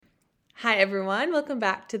Hi everyone, welcome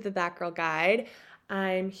back to the That Girl Guide.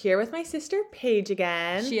 I'm here with my sister Paige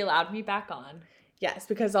again. She allowed me back on. Yes,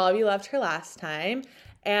 because all of you loved her last time.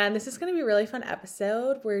 And this is going to be a really fun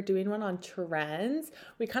episode. We're doing one on trends.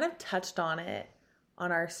 We kind of touched on it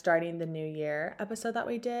on our starting the new year episode that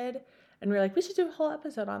we did. And we were like, we should do a whole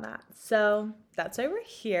episode on that. So that's why we're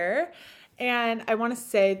here. And I want to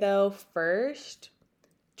say though, first,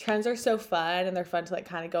 trends are so fun and they're fun to like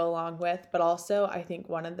kind of go along with. But also I think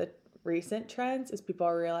one of the recent trends is people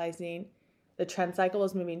are realizing the trend cycle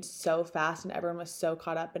was moving so fast and everyone was so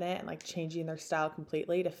caught up in it and like changing their style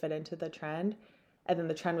completely to fit into the trend, and then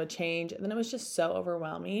the trend would change and then it was just so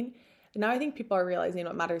overwhelming. And now I think people are realizing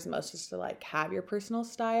what matters most is to like have your personal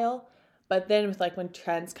style, but then with like when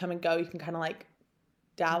trends come and go you can kind of like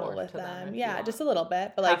dabble with them. Yeah, just a little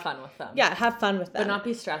bit, but like have fun with them. Yeah, have fun with them, but not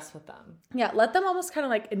be stressed with them. Yeah, let them almost kind of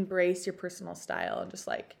like embrace your personal style and just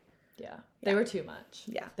like they were too much.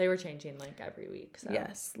 Yeah. They were changing like every week. So.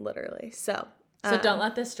 Yes, literally. So don't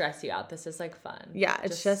let this stress you out. This is like fun. Yeah,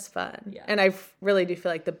 it's just fun. Yeah. And I really do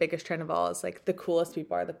feel like the biggest trend of all is like the coolest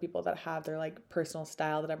people are the people that have their like personal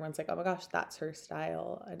style that everyone's like, oh my gosh, that's her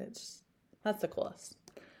style. And that's the coolest.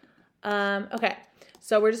 Okay.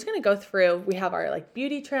 So we're just going to go through, we have our like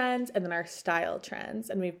beauty trends and then our style trends.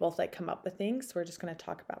 And we've both like come up with things. So we're just going to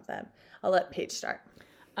talk about them. I'll let Paige start.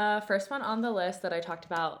 First one on the list that I talked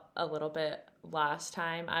about a little bit last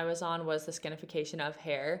time I was on was the skinification of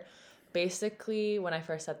hair. Basically, when I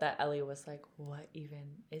first said that, Ellie was like, what even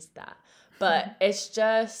is that? But it's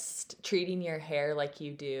just treating your hair like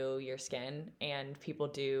you do your skin, and people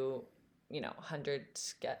do,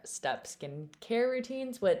 100-step skincare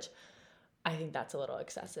routines, which I think that's a little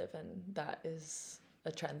excessive, and that is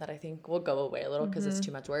a trend that I think will go away a little because it's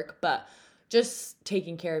too much work. But just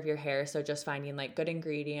taking care of your hair, so just finding like good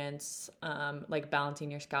ingredients, like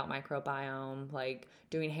balancing your scalp microbiome, like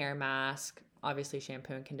doing hair mask, obviously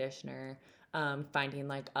shampoo and conditioner, finding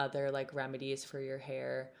like other like remedies for your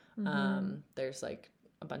hair. There's like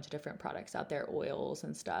a bunch of different products out there, oils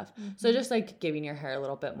and stuff. So just like giving your hair a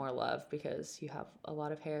little bit more love, because you have a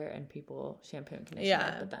lot of hair and people shampoo and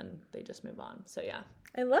conditioner, but then they just move on. So yeah.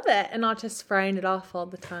 I love it. And not just frying it off all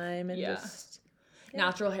the time and just... Yeah.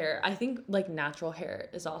 Natural hair. I think like natural hair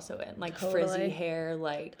is also in like frizzy hair,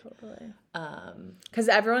 like because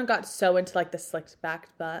everyone got so into like the slicked back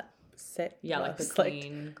butt, like the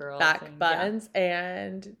clean girl back thing. buttons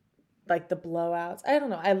and like the blowouts. I don't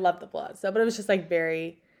know. I love the blowouts though, but it was just like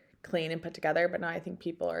very clean and put together. But now I think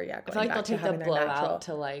people are going I feel like back they'll to take having the their blowout natural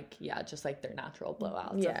to like just like their natural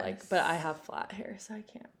blowouts. Yes. Of like, but I have flat hair, so I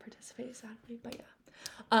can't participate sadly. But yeah.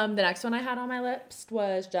 The next one I had on my lips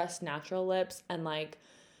was just natural lips, and like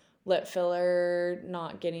lip filler,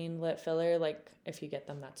 not getting lip filler. Like if you get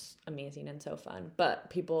them, that's amazing and so fun. But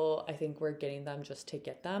people, I think, were getting them just to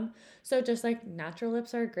get them. So just like natural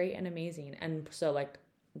lips are great and amazing. And so like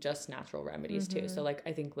just natural remedies too. So like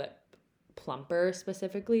I think lip plumper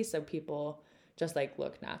specifically. So people just like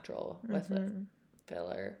look natural with lip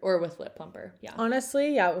filler or with lip plumper. Yeah.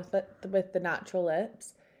 Honestly, yeah, with the natural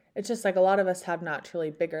lips. It's just like a lot of us have naturally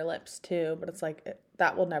bigger lips too, but it's like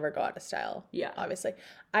that will never go out of style. Yeah. Obviously.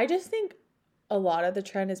 I just think a lot of the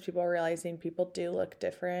trend is people are realizing people do look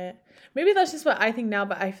different. Maybe that's just what I think now,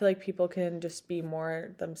 but I feel like people can just be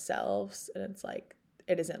more themselves, and it's like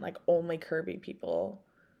it isn't like only curvy people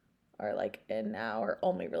are like in now, or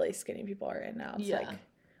only really skinny people are in now. It's like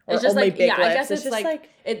or it's just only like big lips. I guess it's it's just like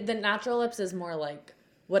the natural lips is more like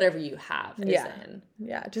whatever you have is in.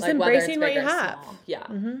 Yeah, just like embracing what you have. Yeah.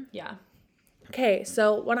 Yeah. Okay,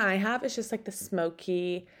 so what I have is just like the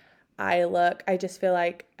smoky eye look. I just feel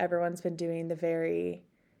like everyone's been doing the very,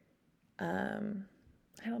 I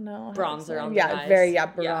don't know. Bronzer on the eyes. Very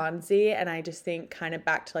bronzy. And I just think kind of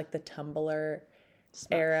back to like the Tumblr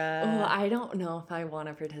era. Oh, I don't know if I want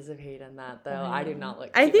to participate in that though. I do not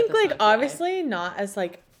look cute I think with a like obviously not as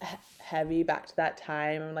like heavy back to that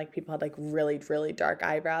time, and like people had like really, really dark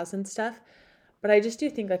eyebrows and stuff. But I just do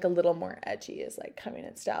think like a little more edgy is like coming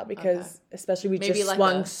in style, because especially we maybe just like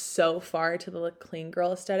swung so far to the clean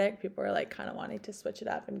girl aesthetic. People are like kind of wanting to switch it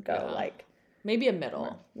up and go like maybe a middle.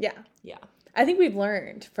 More. Yeah. Yeah. I think we've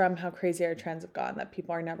learned from how crazy our trends have gone that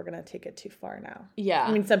people are never going to take it too far now. Yeah.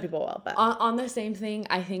 I mean, some people will, but on the same thing,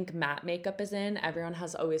 I think matte makeup is in. Everyone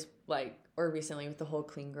has always like, or recently with the whole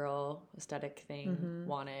clean girl aesthetic thing,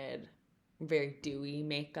 wanted very dewy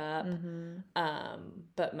makeup,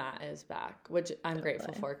 but matte is back, which I'm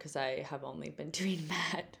grateful for, because I have only been doing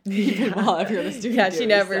matte even while everyone was doing dewy, she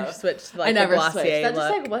never switched like I never the switched. Glossier That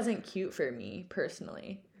just look. like wasn't cute for me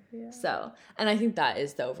personally. So, and I think that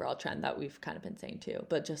is the overall trend that we've kind of been saying too,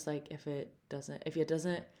 but just like if it doesn't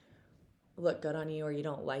look good on you or you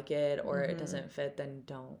don't like it or it doesn't fit, then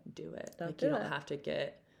don't do it. You don't have to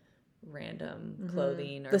get random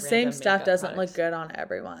clothing or the same stuff doesn't products. look good on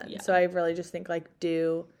everyone. Yeah. So I really just think like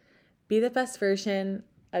be the best version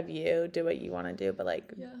of you, do what you want to do, but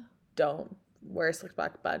like don't wear a slick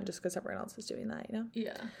back bun just because everyone else is doing that, you know?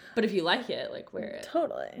 Yeah. But if you like it, like wear it.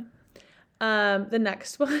 Totally. The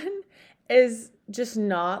next one is just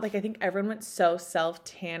not like, I think everyone went so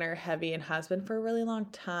self-tanner heavy and has been for a really long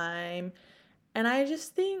time. And I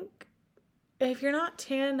just think if you're not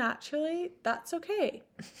tan naturally, that's okay.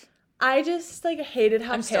 I just like hated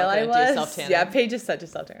how pale I was. Yeah, Paige is such a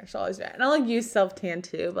self-tanner. She'll always do it. And I'll like use self-tan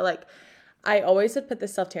too, but like I always would put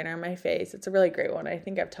this self-tanner on my face. It's a really great one. I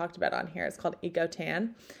think I've talked about it on here. It's called Eco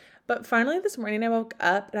Tan. But finally this morning I woke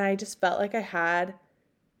up and I just felt like I had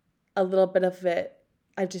a little bit of it.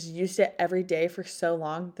 I just used it every day for so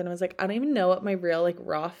long. Then I was like, I don't even know what my real like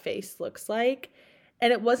raw face looks like.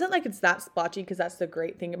 And it wasn't like it's that splotchy, because that's the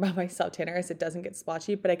great thing about my self-tanner is it doesn't get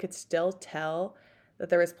splotchy, but I could still tell that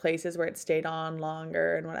there was places where it stayed on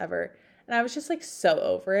longer and whatever. And I was just like so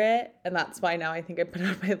over it. And that's why now I think I put it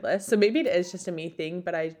on my list. So maybe it is just a me thing,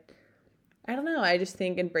 but I don't know. I just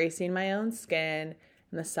think embracing my own skin.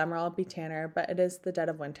 In the summer I'll be tanner, but it is the dead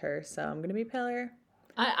of winter, so I'm going to be paler.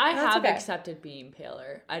 I have accepted being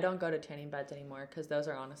paler. I don't go to tanning beds anymore because those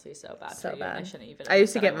are honestly so bad for you. And I shouldn't even. I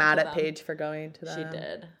used to get mad at Paige for going to them. She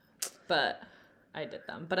did, but I did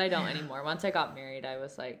them. But I don't anymore. Once I got married, I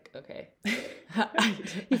was like, okay.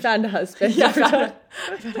 You found a husband. Yeah, I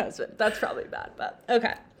found a husband. That's probably bad, but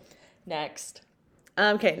okay. Next.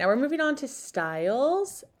 Okay, now we're moving on to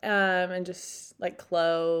styles and just like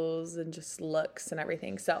clothes and just looks and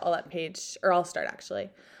everything. So I'll start actually.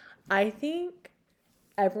 I think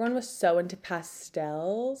everyone was so into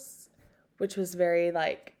pastels, which was very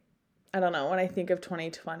like, I don't know, when I think of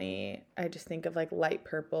 2020, I just think of like light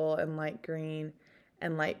purple and light green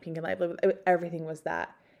and light pink and light blue. Everything was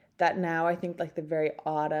that now I think like the very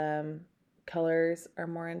autumn colors are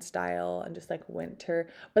more in style and just like winter.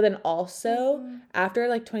 But then also after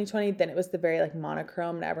like 2020, then it was the very like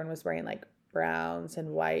monochrome and everyone was wearing like browns and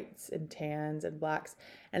whites and tans and blacks.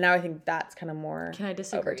 And now I think that's kind of more. Can I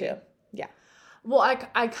disagree? Over too. Yeah. Well,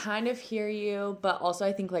 I kind of hear you, but also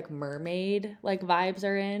I think like mermaid like vibes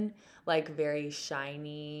are in, like very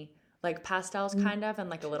shiny, like pastels kind of, and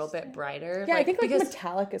like a little bit brighter. Yeah, like, I think like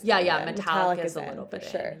metallic is. Metallic is a little bit for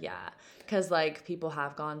sure. Yeah, because like people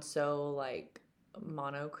have gone so like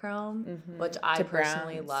monochrome, which I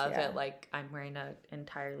personally love. It like I'm wearing an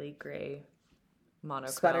entirely gray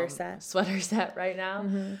monochrome sweater set right now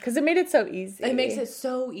because it made it so easy. It makes it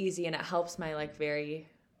so easy, and it helps my like very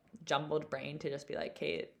jumbled brain to just be like,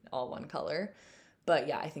 okay, all one color. But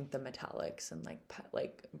yeah, I think the metallics and like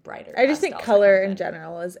brighter. I just think color in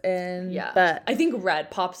general is in. Yeah, but I think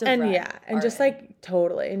pops of red. And just like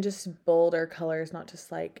totally, and just bolder colors, not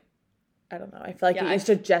just like, I don't know. I feel like it used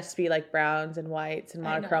to just be like browns and whites and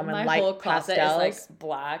monochrome and light pastels. My whole closet is like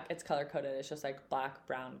black. It's color coded. It's just like black,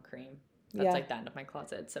 brown, cream. That's like the end of my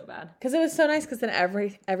closet. It's so bad. Because it was so nice because then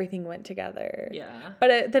everything went together. Yeah.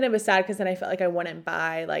 But then it was sad because then I felt like I wouldn't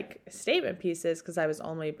buy like statement pieces because I was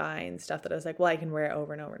only buying stuff that I was like, well, I can wear it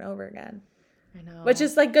over and over and over again. I know. Which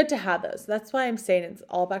is like good to have those. That's why I'm saying it's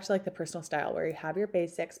all back to like the personal style where you have your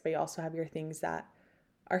basics, but you also have your things that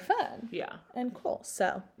are fun. Yeah. And cool.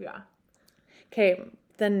 So. Yeah. Okay.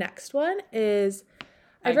 The next one is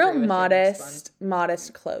I wrote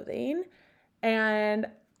modest clothing. And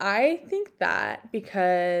I think that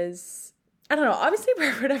because, I don't know, obviously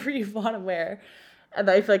wear whatever you want to wear. And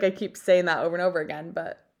I feel like I keep saying that over and over again.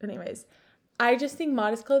 But anyways, I just think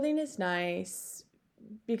modest clothing is nice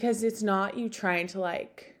because it's not you trying to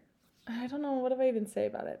like, I don't know, what do I even say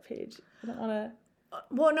about it, Paige? I don't want to.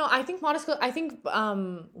 Well, no, I think modest clothing, I think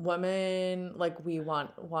women, like we want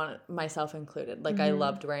myself included. Like I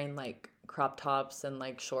loved wearing like crop tops and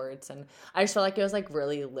like shorts, and I just felt like it was like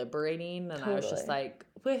really liberating, and I was just like,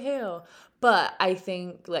 woohoo. But I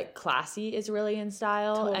think like classy is really in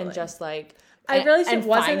style, and just like I realized and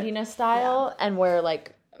finding a style and where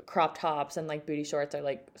like crop tops and like booty shorts are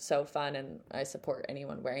like so fun, and I support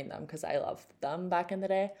anyone wearing them because I loved them back in the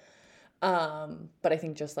day. But I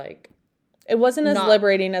think just like it wasn't as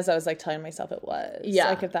liberating as I was like telling myself it was. Yeah,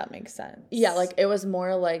 like if that makes sense. Yeah, like it was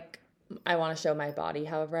more like I want to show my body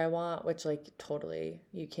however I want, which like totally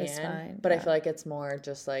you can. It's fine, but I feel like it's more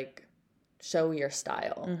just like show your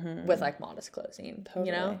style with like modest clothing,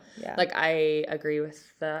 you know? Yeah. Like I agree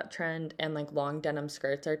with that trend, and like long denim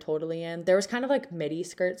skirts are totally in. There was kind of like midi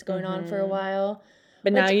skirts going on for a while,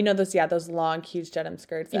 But now those long, huge denim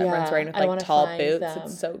skirts that everyone's wearing with like tall boots. Them.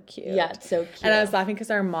 It's so cute. Yeah, it's so cute. And I was laughing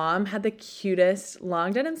because our mom had the cutest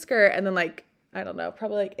long denim skirt, and then like, I don't know,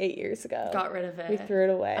 probably like 8 years ago. Got rid of it. We threw it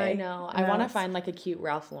away. I know. I want to find like a cute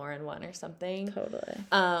Ralph Lauren one or something. Totally.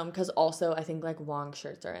 Because also I think like long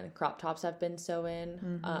shirts are in. Crop tops have been so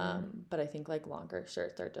in. But I think like longer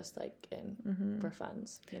shirts are just like in for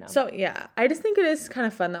funs, you know. So yeah, I just think it is kind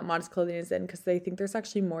of fun that modest clothing is in because they think there's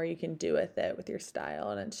actually more you can do with it with your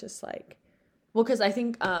style, and it's just like. Well, because I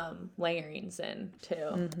think layering's in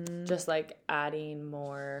too. Just like adding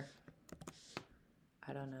more.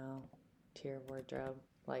 I don't know. To your wardrobe,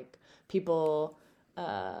 like people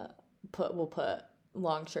will put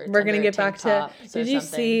long shirts. We're gonna get back to. Did you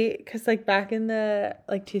see? Because like back in the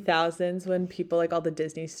like 2000s, when people like all the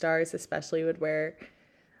Disney stars, especially, would wear.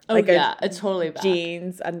 Like it's totally back.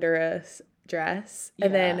 Jeans under a dress,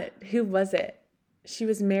 and then who was it? She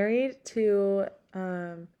was married to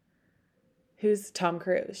who's Tom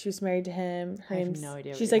Cruise. She was married to him. Her name's no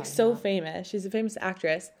idea. She's like so famous. She's a famous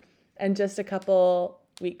actress, and just a couple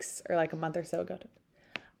weeks or like a month or so ago,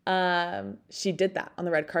 she did that on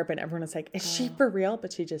the red carpet. Everyone was like, is she for real?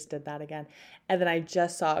 But she just did that again. And then I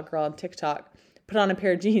just saw a girl on TikTok put on a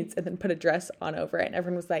pair of jeans and then put a dress on over it, and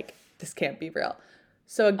everyone was like, this can't be real.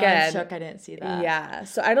 So again, I'm shocked I didn't see that. Yeah,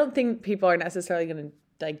 so I don't think people are necessarily gonna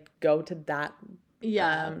like go to that.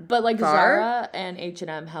 But like Zara and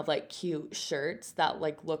H&M have like cute shirts that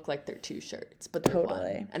like look like they're two shirts, but they're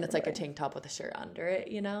one, and it's like a tank top with a shirt under it,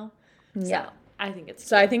 you know. Yeah. So, I think it's cute.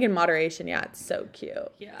 So I think in moderation, it's so cute.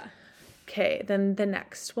 Yeah. Okay, then the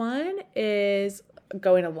next one is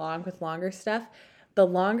going along with longer stuff. The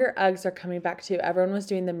longer Uggs are coming back too. Everyone was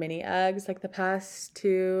doing the mini Uggs like the past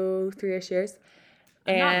 2-3 years.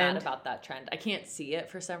 I'm not mad about that trend. I can't see it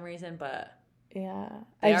for some reason, but yeah.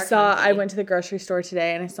 I went to the grocery store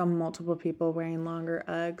today and I saw multiple people wearing longer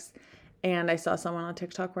Uggs, and I saw someone on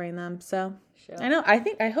TikTok wearing them. So I know.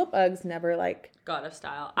 I hope Uggs never like go out of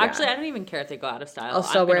style. Yeah. Actually, I don't even care if they go out of style. I'll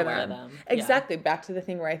still wear them. Exactly. Yeah. Back to the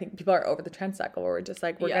thing where I think people are over the trend cycle where we're just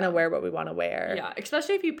like, we're going to wear what we want to wear. Yeah.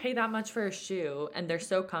 Especially if you pay that much for a shoe and they're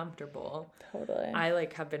so comfortable. Totally. I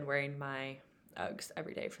like have been wearing my Uggs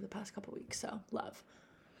every day for the past couple weeks. So love.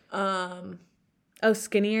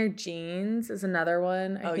 Skinnier jeans is another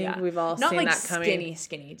one. I think we've all seen like that coming. Not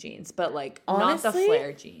skinny jeans, but like honestly, not the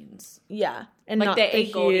flare jeans. Yeah. And like not the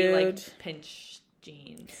ankle like pinch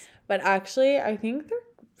jeans. But actually, I think they're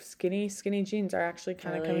skinny jeans are actually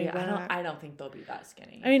kind of coming back. I don't think they'll be that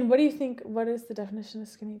skinny. I mean, what do you think? What is the definition of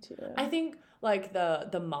skinny to you? I think like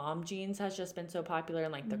the mom jeans has just been so popular,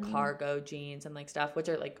 and like the cargo jeans and like stuff, which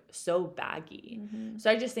are like so baggy. So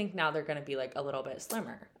I just think now they're gonna be like a little bit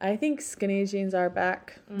slimmer. I think skinny jeans are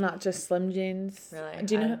back, not just slim jeans. Really?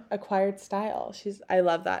 Do you know Acquired Style? I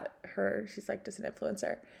love that she's like just an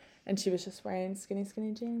influencer. And she was just wearing skinny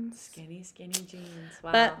jeans. Skinny jeans.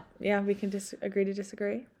 Wow. But yeah, we can just agree to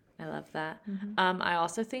disagree. I love that. I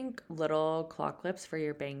also think little claw clips for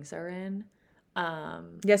your bangs are in.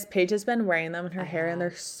 Yes, Paige has been wearing them in her hair, and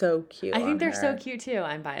they're so cute. I think they're so cute too.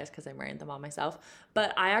 I'm biased because I'm wearing them on myself,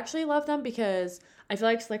 but I actually love them because I feel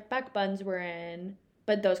like slick back buns were in,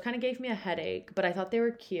 but those kind of gave me a headache. But I thought they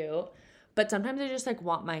were cute. But sometimes I just like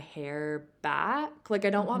want my hair back. Like I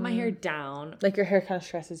don't want my hair down. Like your hair kind of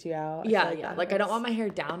stresses you out. Yeah. Like I don't want my hair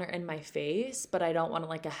down or in my face, but I don't want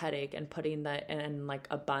like a headache and putting that in like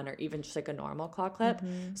a bun or even just like a normal claw clip.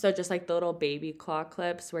 So just like the little baby claw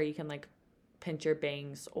clips where you can like pinch your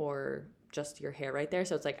bangs or just your hair right there.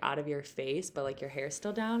 So it's like out of your face, but like your hair's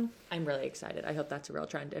still down. I'm really excited. I hope that's a real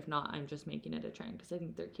trend. If not, I'm just making it a trend because I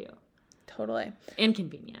think they're cute. Totally. And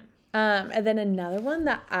convenient. And then another one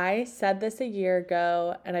that I said this a year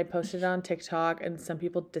ago and I posted it on TikTok and some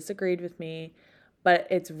people disagreed with me, but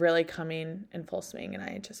it's really coming in full swing and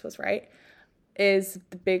I just was right, is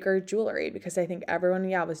the bigger jewelry, because I think everyone,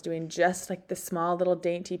 was doing just like the small little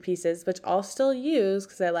dainty pieces, which I'll still use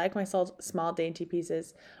because I like my small dainty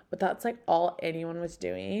pieces, but that's like all anyone was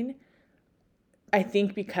doing. I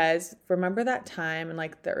think because remember that time in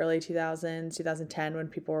like the early 2000s, 2010, when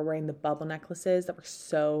people were wearing the bubble necklaces that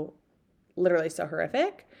were literally so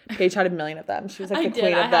horrific. Paige had a million of them. She was like the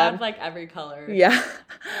queen of them. I have like every color. Yeah.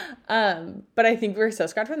 But I think we were so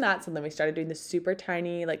scarred from that. So then we started doing the super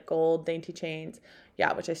tiny like gold dainty chains.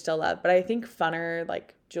 Yeah, which I still love. But I think funner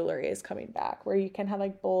like jewelry is coming back where you can have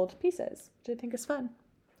like bold pieces, which I think is fun.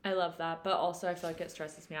 I love that. But also I feel like it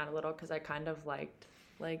stresses me out a little because I kind of liked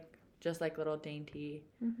like just like little dainty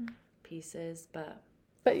pieces.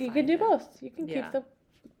 But you can do both. You can keep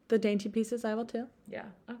the dainty pieces. I will too. Yeah.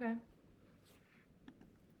 Okay.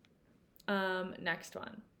 Next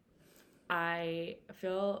one. I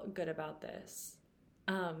feel good about this.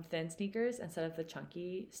 thin sneakers instead of the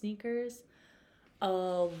chunky sneakers. A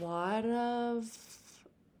lot of,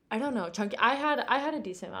 I don't know, chunky. I had a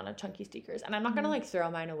decent amount of chunky sneakers, and I'm not gonna like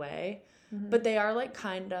throw mine away, but they are like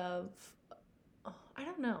kind of, I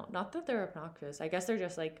don't know, not that they're obnoxious. I guess they're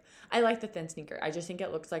just like, I like the thin sneaker. I just think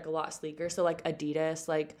it looks like a lot sleeker. So like Adidas,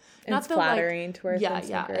 like not the flattering like, to wear thin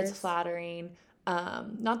yeah, sneakers. it's flattering.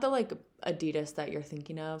 Not the like Adidas that you're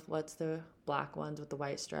thinking of. What's the black ones with the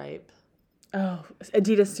white stripe? Oh,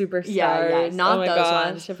 Adidas Superstars. Yeah, not oh those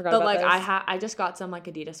ones. I forgot but about like those. I just got some like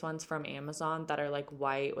Adidas ones from Amazon that are like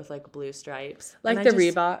white with like blue stripes, like and the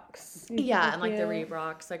Reeboks. Yeah, and like the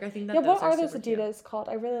Reeboks. Like I think that. Yeah, those what are those super Adidas called?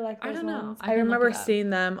 I really like those I don't know. ones. I I can look remember it up. seeing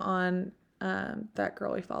them on that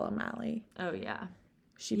girl we follow, Mally. Oh yeah,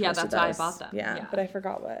 She yeah, posted that's why I those. bought them. Yeah, but I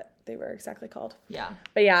forgot what they were exactly called. Yeah.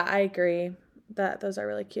 But yeah, I agree that those are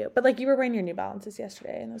really cute. But like you were wearing your New Balances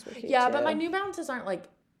yesterday, and those were cute. Yeah, too. but my New Balances aren't like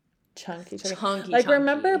chunky. Chunky.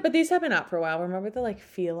 Remember, but these have been out for a while. Remember the like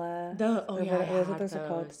Fila? Oh yeah, what those are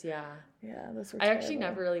called. Yeah. Yeah, those were. I actually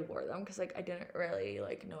never really wore them because like I didn't really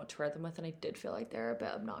like know what to wear them with, and I did feel like they're a bit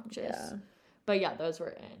obnoxious. Yeah. But yeah, those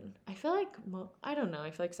were in. I feel like I don't know.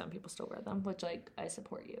 I feel like some people still wear them, which like I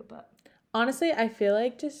support you, but honestly, I feel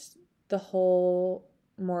like just the whole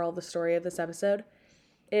moral of the story of this episode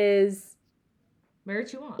is wear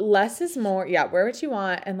what you want. Less is more. Yeah, wear what you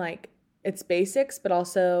want, and like it's basics, but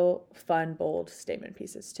also fun, bold statement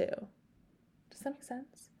pieces too. Does that make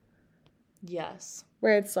sense? Yes.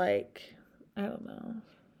 Where it's like, I don't know.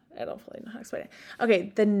 I don't fully know how to explain it.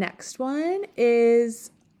 Okay, the next one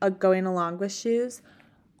is going along with shoes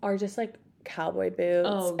are just like cowboy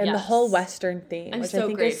boots and the whole Western theme, which I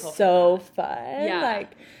think is so fun. Yeah.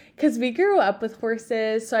 Like, because we grew up with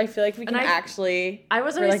horses, so I feel like we can actually. I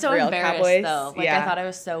was always like so embarrassed cowboys. though. Like I thought it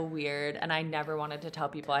was so weird, and I never wanted to tell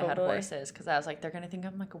people I had horses because I was like, they're gonna think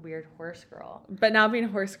I'm like a weird horse girl. But now being a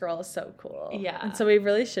horse girl is so cool. Yeah. And so we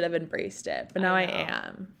really should have embraced it, but now I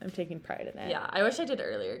am. I'm taking pride in it. Yeah, I wish I did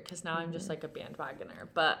earlier because now I'm just like a bandwagoner,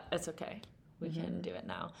 but it's okay. We can do it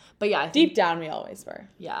now. But yeah, I think, deep down we always were.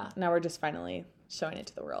 Yeah. Now we're just finally showing it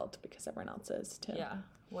to the world because everyone else is too. Yeah,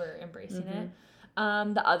 we're embracing it.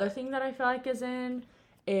 The other thing that I feel like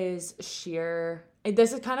is sheer.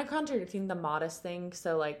 This is kind of contradicting the modest thing,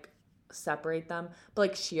 so like separate them, but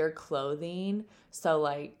like sheer clothing. So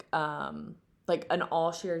like an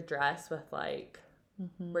all sheer dress with like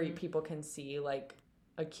where people can see like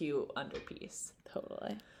a cute underpiece.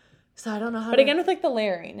 Totally. So I don't know how. But again, with like the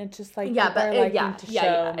layering, it's just like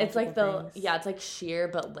It's like it's like sheer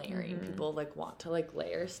but layering. People like want to like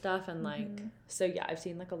layer stuff and like so yeah. I've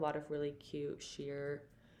seen like a lot of really cute sheer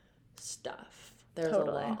stuff. There's a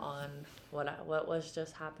lot on what was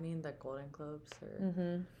just happening, the Golden Globes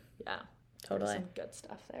or yeah, totally some good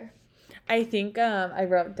stuff there. I think I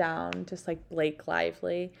wrote down just like Blake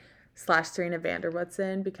Lively / Serena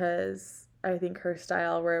Vanderwoodson because I think her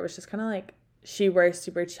style where it was just kind of like. She wears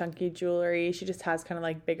super chunky jewelry. She just has kind of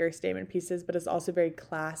like bigger statement pieces, but it's also very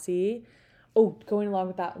classy. Oh, going along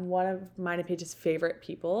with that, one of mine and Paige's favorite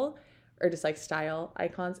people, or just like style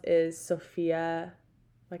icons, is Sophia.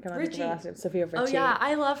 Like I'm not thinking her last name. Sophia Richie. Oh yeah,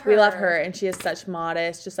 I love her. We love her, and she has such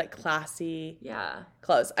modest, just like classy.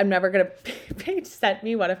 Clothes. I'm never gonna. Paige sent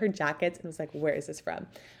me one of her jackets and was like, "Where is this from?"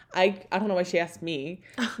 I don't know why she asked me.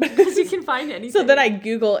 Because you can find anything. So then I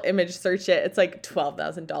Google image search it. It's like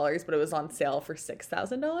 $12,000, but it was on sale for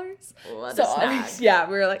 $6,000. So yeah,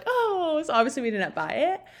 we were like, oh, so obviously we didn't buy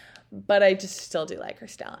it, but I just still do like her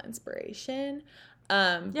style and inspiration.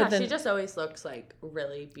 But then, she just always looks like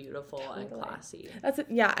really beautiful and classy. That's it.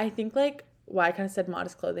 Yeah, I think like why I kind of said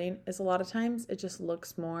modest clothing is a lot of times it just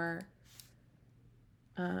looks more.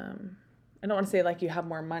 I don't want to say like you have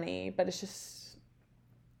more money, but it's just.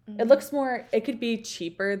 It looks more, it could be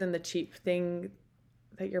cheaper than the cheap thing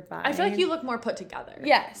that you're buying. I feel like you look more put together.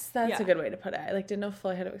 Yes, that's a good way to put it. I like didn't know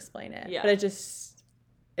fully how to explain it. Yeah. But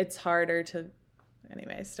it's harder to,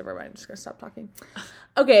 anyways, never mind. I'm just going to stop talking.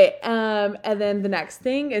 Okay, and then the next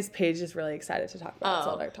thing is Paige is really excited to talk about. So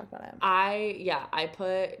I'll talk about it. I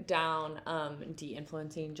put down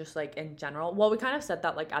de-influencing just like in general. Well, we kind of said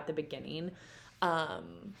that like at the beginning.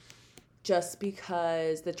 Just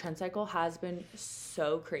because the trend cycle has been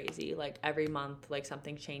so crazy, like every month, like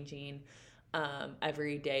something's changing,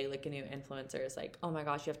 every day, like a new influencer is like, oh my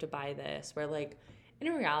gosh, you have to buy this. Where like,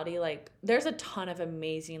 in reality, like there's a ton of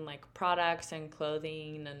amazing like products and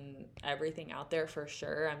clothing and everything out there for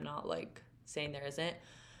sure. I'm not like saying there isn't,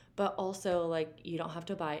 but also like you don't have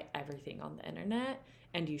to buy everything on the internet,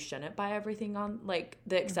 and you shouldn't buy everything on like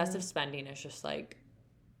the excessive spending is just like,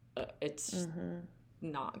 it's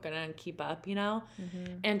not gonna keep up, you know?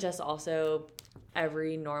 And just also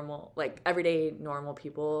everyday normal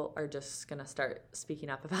people are just gonna start speaking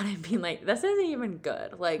up about it and being like, this isn't even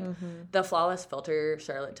good. Like the Flawless Filter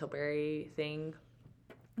Charlotte Tilbury thing.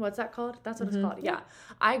 What's that called? That's what it's called. Yeah.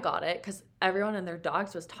 I got it because everyone and their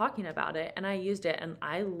dogs was talking about it, and I used it, and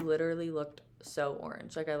I literally looked so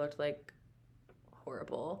orange. Like, I looked like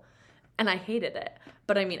horrible, and I hated it.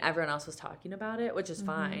 But I mean, everyone else was talking about it, which is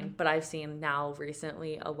fine. But I've seen now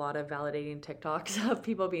recently a lot of validating TikToks of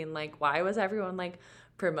people being like, why was everyone like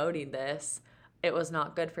promoting this? It was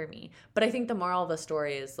not good for me. But I think the moral of the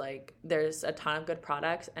story is like, there's a ton of good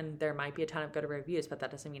products and there might be a ton of good reviews, but that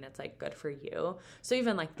doesn't mean it's like good for you. So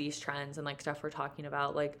even like these trends and like stuff we're talking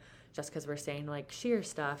about, like just because we're saying like sheer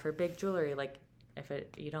stuff or big jewelry, like if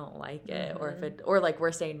you don't like it, or like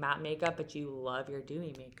we're saying matte makeup but you love your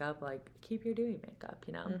dewy makeup, like keep your dewy makeup,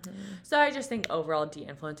 you know. So I just think overall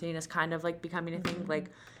de-influencing is kind of like becoming a thing. Like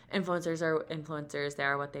influencers are influencers, they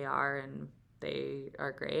are what they are and they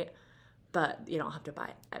are great, but you don't have to buy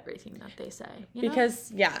everything that they say, you know?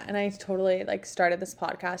 Because and I totally like started this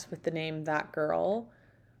podcast with the name That Girl,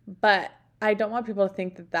 but I don't want people to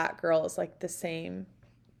think that that girl is like the same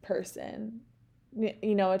person.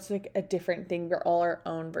 You know, it's like a different thing. We're all our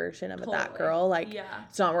own version of that girl. Like,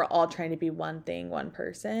 it's not we're all trying to be one thing, one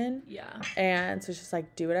person. And so it's just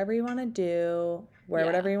like, do whatever you want to do, wear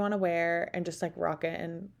whatever you want to wear, and just like rock it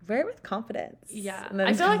and wear it with confidence.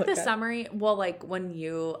 I feel like the summary, well, like when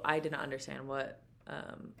I didn't understand what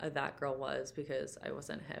a That Girl was because I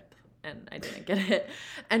wasn't hip and I didn't get it.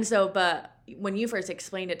 And so, but when you first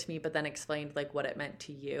explained it to me, but then explained like what it meant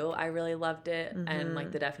to you, I really loved it. And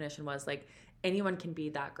like the definition was like, anyone can be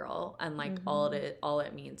that girl, and like all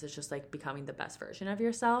it means is just like becoming the best version of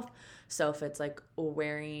yourself. So if it's like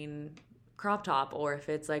wearing crop top, or if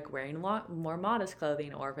it's like wearing more modest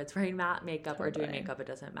clothing, or if it's wearing matte makeup or doing makeup, it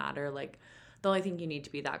doesn't matter. Like the only thing you need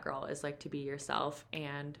to be that girl is like to be yourself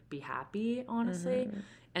and be happy, honestly.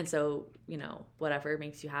 And so, you know, whatever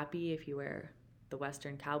makes you happy, if you wear the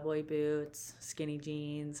Western cowboy boots, skinny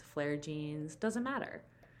jeans, flare jeans, doesn't matter.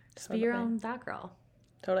 Just be your own that girl.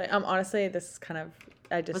 Totally. Honestly, this is kind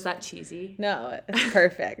of, was that cheesy? No, it's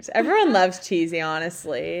perfect. Everyone loves cheesy,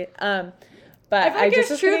 honestly. But I think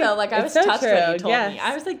it's true though. Like I was touched when you told me.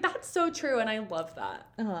 I was like, that's so true, and I love that.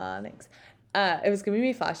 Aw, thanks. It was giving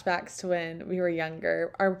me flashbacks to when we were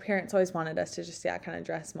younger. Our parents always wanted us to just kind of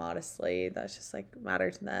dress modestly. That's just like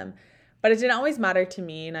mattered to them, but it didn't always matter to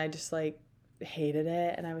me, and I just like hated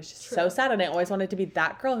it, and I was just so sad. And I always wanted to be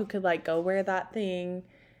that girl who could like go wear that thing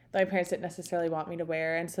that my parents didn't necessarily want me to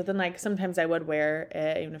wear. And so then like sometimes I would wear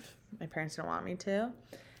it even if my parents didn't want me to.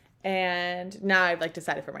 And now I've like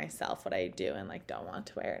decided for myself what I do and like don't want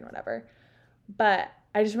to wear and whatever. But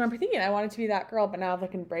I just remember thinking I wanted to be that girl, but now I've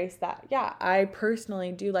like embraced that. Yeah, I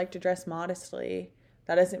personally do like to dress modestly.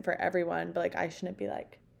 That isn't for everyone, but like I shouldn't be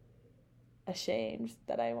like ashamed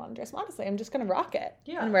that I want to dress modestly. I'm just gonna rock it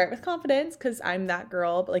and wear it with confidence because I'm that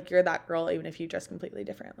girl. But like you're that girl even if you dress completely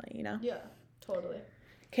differently, you know? Yeah, totally.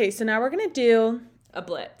 Okay, so now we're going to do a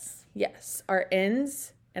blitz. Yes, our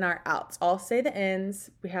ins and our outs. I'll say the ins.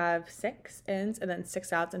 We have 6 ins and then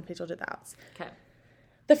 6 outs, and Paige will do the outs. Okay.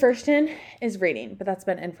 The first in is reading, but that's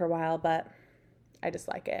been in for a while, but I just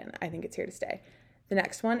like it, and I think it's here to stay. The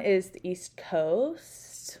next one is the East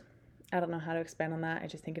Coast. I don't know how to expand on that. I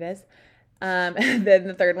just think it is. And then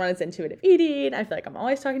the third one is intuitive eating. I feel like I'm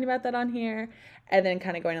always talking about that on here. And then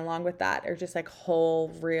kind of going along with that are just like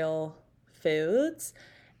whole, real foods.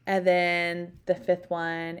 And then the 5th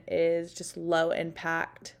one is just low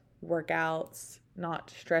impact workouts,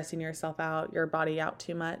 not stressing yourself out, your body out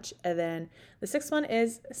too much. And then the 6th one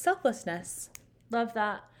is selflessness. Love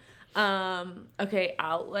that. Okay,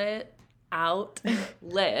 out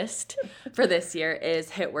list for this year is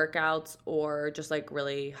HIIT workouts or just like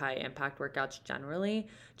really high impact workouts generally,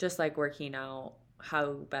 just like working out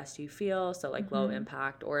how best you feel. So like low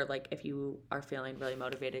impact, or like if you are feeling really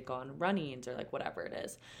motivated, go on runnings or like whatever it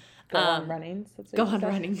is. Go on runnings. Go on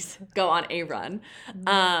runnings. Go on a run.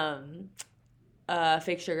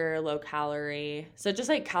 Fake sugar, low calorie. So just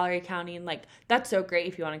like calorie counting, like that's so great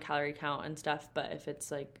if you want to calorie count and stuff. But if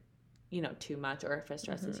it's like, you know, too much or if it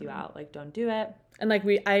stresses you out, like don't do it. And like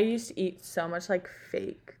I used to eat so much like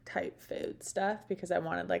fake type food stuff because I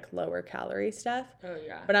wanted like lower calorie stuff. Oh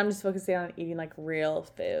yeah. But I'm just focusing on eating like real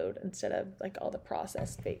food instead of like all the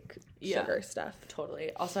processed fake sugar stuff.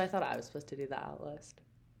 Totally. Also, I thought I was supposed to do the out list.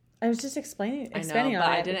 I was just expanding I know, on but it.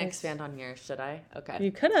 I didn't expand on yours, should I? Okay.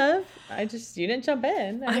 You could have. You didn't jump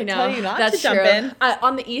in. I didn't know. tell you not That's to jump true. in.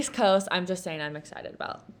 On the East Coast, I'm just saying I'm excited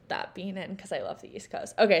about that being in because I love the East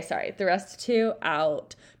Coast. Okay, sorry. The rest two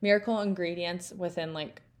out. Miracle ingredients within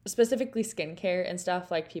like specifically skincare and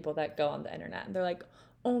stuff, like people that go on the internet and they're like,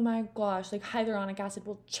 oh my gosh, like hyaluronic acid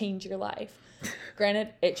will change your life.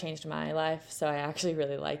 Granted, it changed my life, so I actually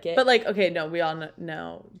really like it. But like, okay, no, we all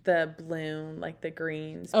know the bloom, like the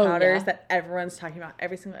greens Oh, powders yeah. that everyone's talking about.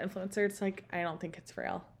 Every single influencer. It's like, I don't think it's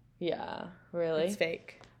real. Yeah, really? It's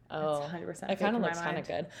fake. Oh, it's 100% it fake kind in of my looks kind mind. of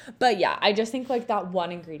good. But yeah, I just think like that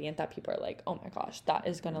one ingredient that people are like, oh my gosh, that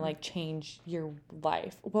is going to like change your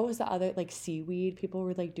life. What was the other, like seaweed? People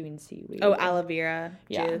were like doing seaweed. Oh, aloe vera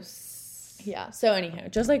Yeah. juice. Yeah. So anyhow,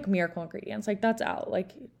 just like miracle ingredients, like that's out.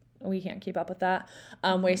 Like we can't keep up with that.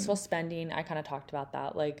 Wasteful spending, I kind of talked about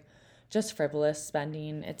that. Like just frivolous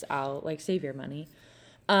spending, it's out. Like save your money.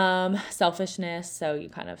 Selfishness, so you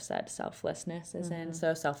kind of said selflessness is in.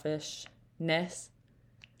 So selfishness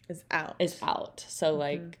Is out. is out. So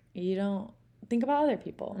like you don't think about other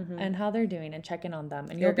people and how they're doing and check in on them,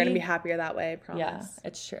 and You're going to be happier that way, I promise. yeah,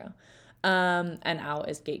 it's true. And out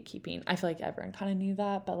is gatekeeping. I feel like everyone kind of knew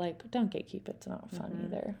that, but like don't gatekeep. It's not fun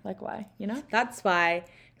either. Like why? You know? That's why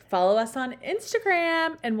follow us on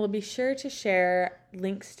Instagram and we'll be sure to share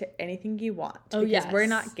links to anything you want. Oh, because yes. we're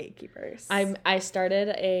not gatekeepers. I started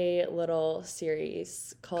a little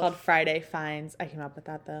series called Friday Finds. I came up with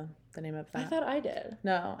that though. The name of I that. thought I did.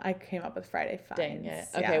 No, I came up with Friday Finds. Dang it.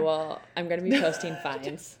 Yeah. Okay, well, I'm going to be posting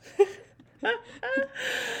finds.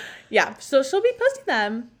 Yeah, so she'll be posting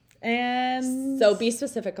them. And So be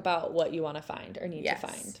specific about what you want to find or need Yes, to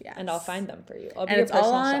find. yes. And I'll find them for you. I'll be and your it's all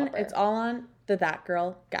personal on shopper. it's all on the That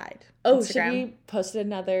Girl Guide. Oh, Instagram. should we post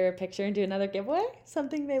another picture and do another giveaway?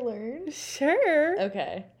 Something they learned? Sure.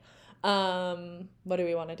 Okay. What do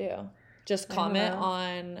we want to do? Just comment know.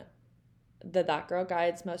 on the That Girl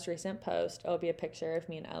Guide's most recent post. It'll be a picture of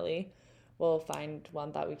me and Ellie. We'll find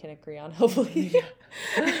one that we can agree on, hopefully.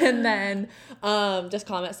 And then just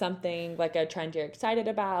comment something like a trend you're excited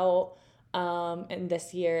about in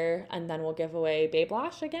this year. And then we'll give away Babe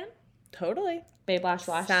Lash again. Totally. Babe Lash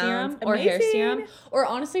Lash Sounds Serum or hair amazing. serum. Or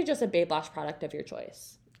honestly, just a Babe Lash product of your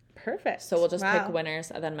choice. Perfect. So we'll just Wow. pick winners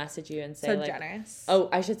and then message you and say So like, generous. oh,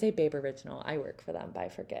 I should say Babe Original. I work for them, but I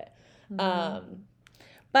forget.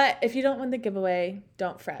 But if you don't win the giveaway,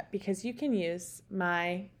 don't fret because you can use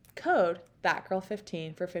my code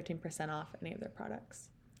ThatGirl15 for 15% off any of their products.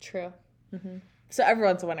 True. So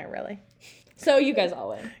everyone's a winner, really. So you guys all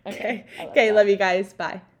win. Okay. I like Okay. that. Love you guys.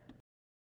 Bye.